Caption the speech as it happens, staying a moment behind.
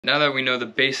Now that we know the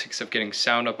basics of getting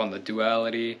sound up on the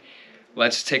Duality,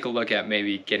 let's take a look at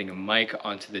maybe getting a mic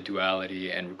onto the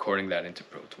Duality and recording that into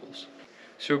Pro Tools.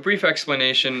 So a brief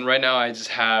explanation, right now I just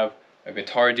have a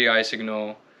guitar DI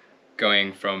signal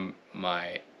going from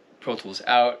my Pro Tools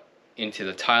out into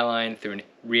the tie line through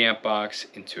a reamp box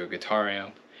into a guitar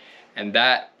amp, and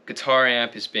that guitar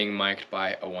amp is being mic'd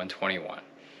by a 121.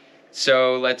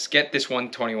 So let's get this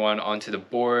 121 onto the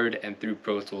board and through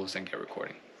Pro Tools and get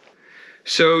recording.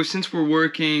 So since we're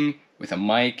working with a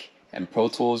mic and Pro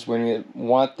Tools, we're going to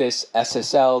want this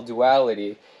SSL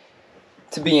Duality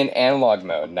to be in analog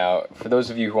mode. Now, for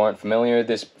those of you who aren't familiar,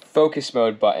 this focus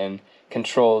mode button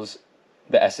controls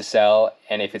the SSL,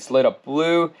 and if it's lit up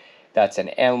blue, that's an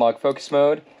analog focus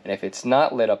mode, and if it's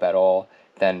not lit up at all,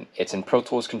 then it's in Pro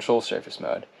Tools control surface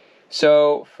mode.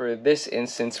 So for this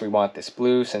instance, we want this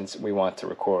blue since we want to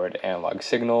record analog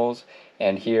signals,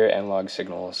 and here analog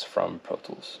signals from Pro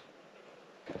Tools.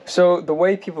 So the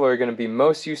way people are going to be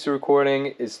most used to recording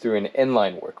is through an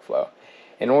inline workflow.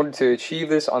 In order to achieve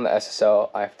this on the SSL,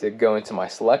 I have to go into my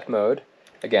select mode,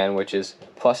 again, which is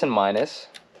plus and minus.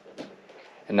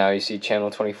 And now you see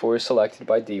channel 24 is selected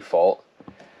by default.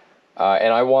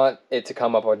 And I want it to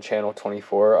come up on channel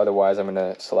 24, otherwise I'm going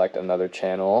to select another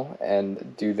channel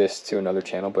and do this to another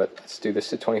channel, but let's do this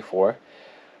to 24.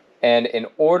 And in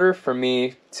order for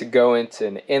me to go into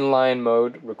an inline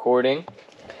mode recording,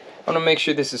 I want to make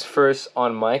sure this is first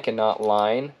on mic and not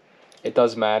line. It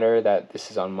does matter that this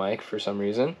is on mic for some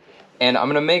reason. And I'm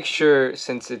going to make sure,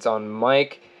 since it's on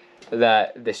mic,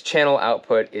 that this channel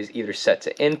output is either set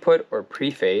to input or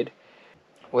pre-fade.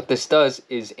 What this does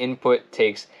is input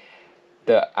takes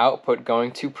the output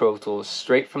going to Pro Tools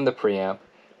straight from the preamp,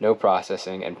 no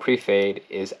processing, and pre-fade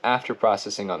is after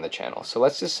processing on the channel. So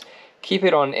let's just keep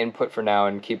it on input for now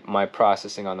and keep my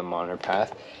processing on the monitor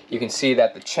path. You can see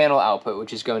that the channel output,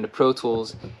 which is going to Pro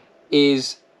Tools,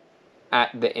 is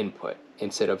at the input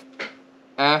instead of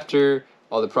after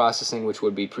all the processing, which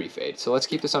would be pre-fade. So let's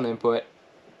keep this on input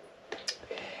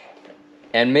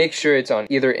and make sure it's on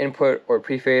either input or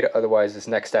pre-fade, otherwise this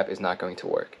next step is not going to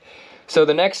work. So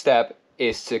the next step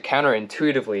is to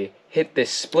counterintuitively hit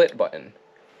this split button.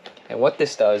 And what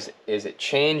this does is it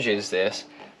changes this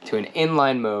to an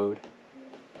inline mode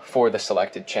for the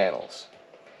selected channels.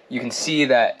 You can see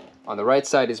that on the right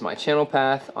side is my channel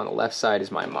path, on the left side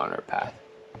is my monitor path.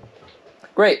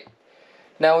 Great!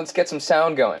 Now let's get some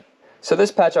sound going. So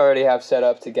this patch I already have set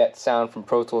up to get sound from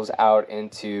Pro Tools out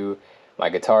into my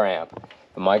guitar amp.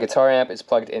 My guitar amp is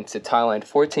plugged into tie line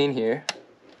 14 here,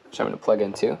 which I'm going to plug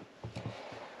into.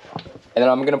 And then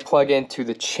I'm going to plug into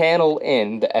the channel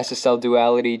in, the SSL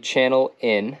Duality channel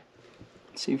in.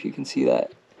 Let's see if you can see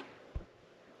that.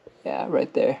 Yeah,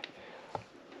 right there.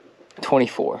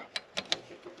 24.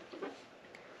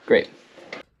 Great.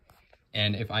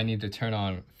 And if I need to turn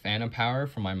on phantom power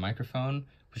for my microphone,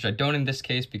 which I don't in this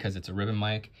case because it's a ribbon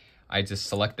mic, I just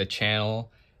select the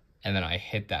channel and then I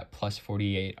hit that plus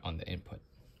 48 on the input.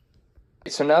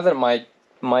 So now that my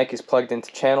mic is plugged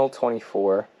into channel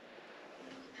 24,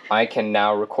 I can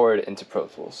now record into Pro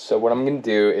Tools. So what I'm going to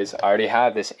do is I already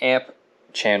have this amp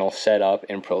channel set up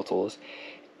in Pro Tools.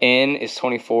 In is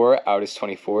 24, out is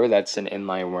 24. That's an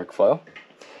inline workflow.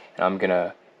 And I'm going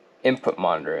to input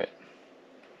monitor it.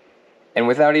 And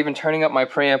without even turning up my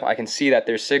preamp, I can see that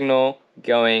there's signal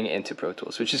going into Pro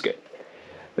Tools, which is good.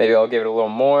 Maybe I'll give it a little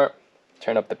more.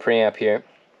 Turn up the preamp here.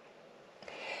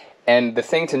 And the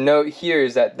thing to note here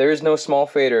is that there is no small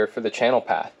fader for the channel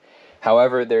path.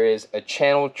 However, there is a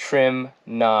channel trim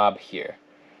knob here.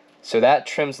 So that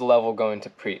trims the level going to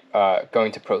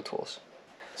Pro Tools.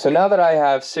 So now that I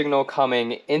have signal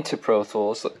coming into Pro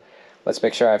Tools, let's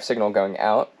make sure I have signal going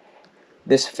out.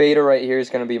 This fader right here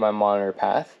is going to be my monitor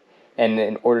path. And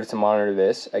in order to monitor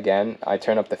this, again, I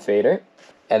turn up the fader.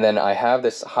 And then I have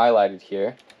this highlighted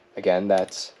here. Again,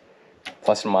 that's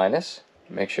plus and minus.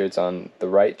 Make sure it's on the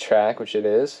right track, which it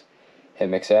is. Hit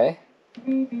mix A.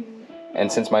 And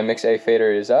since my mix A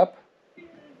fader is up,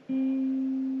 I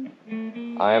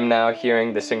am now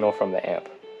hearing the signal from the amp.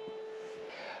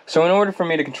 So in order for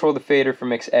me to control the fader for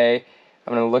mix A,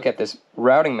 I'm going to look at this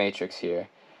routing matrix here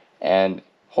and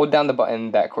hold down the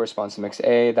button that corresponds to mix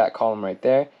A, that column right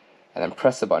there, and then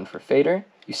press the button for fader.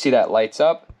 You see that lights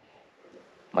up.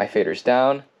 My fader's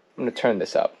down. I'm going to turn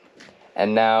this up.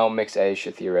 And now mix A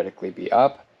should theoretically be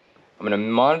up. I'm going to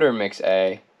monitor mix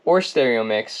A or stereo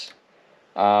mix.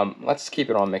 Let's keep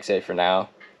it on mix A for now.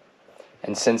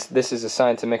 And since this is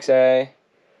assigned to mix A,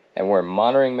 and we're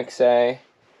monitoring mix A,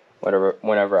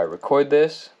 whenever I record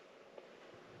this,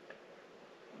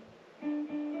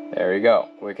 there we go.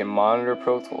 We can monitor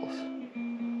Pro Tools.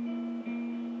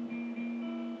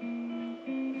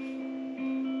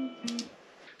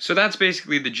 So that's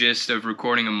basically the gist of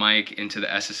recording a mic into the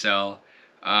SSL.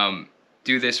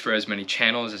 Do this for as many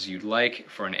channels as you'd like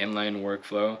for an inline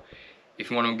workflow.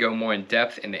 If you want to go more in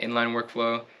depth in the inline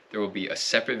workflow, there will be a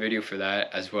separate video for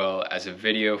that, as well as a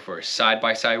video for a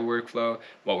side-by-side workflow,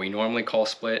 what we normally call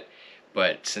split.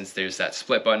 But since there's that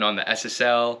split button on the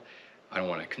SSL, I don't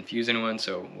want to confuse anyone,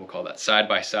 so we'll call that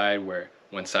side-by-side, where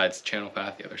one side's the channel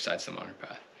path, the other side's the monitor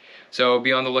path. So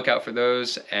be on the lookout for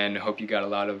those, and hope you got a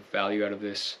lot of value out of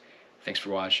this. Thanks for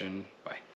watching.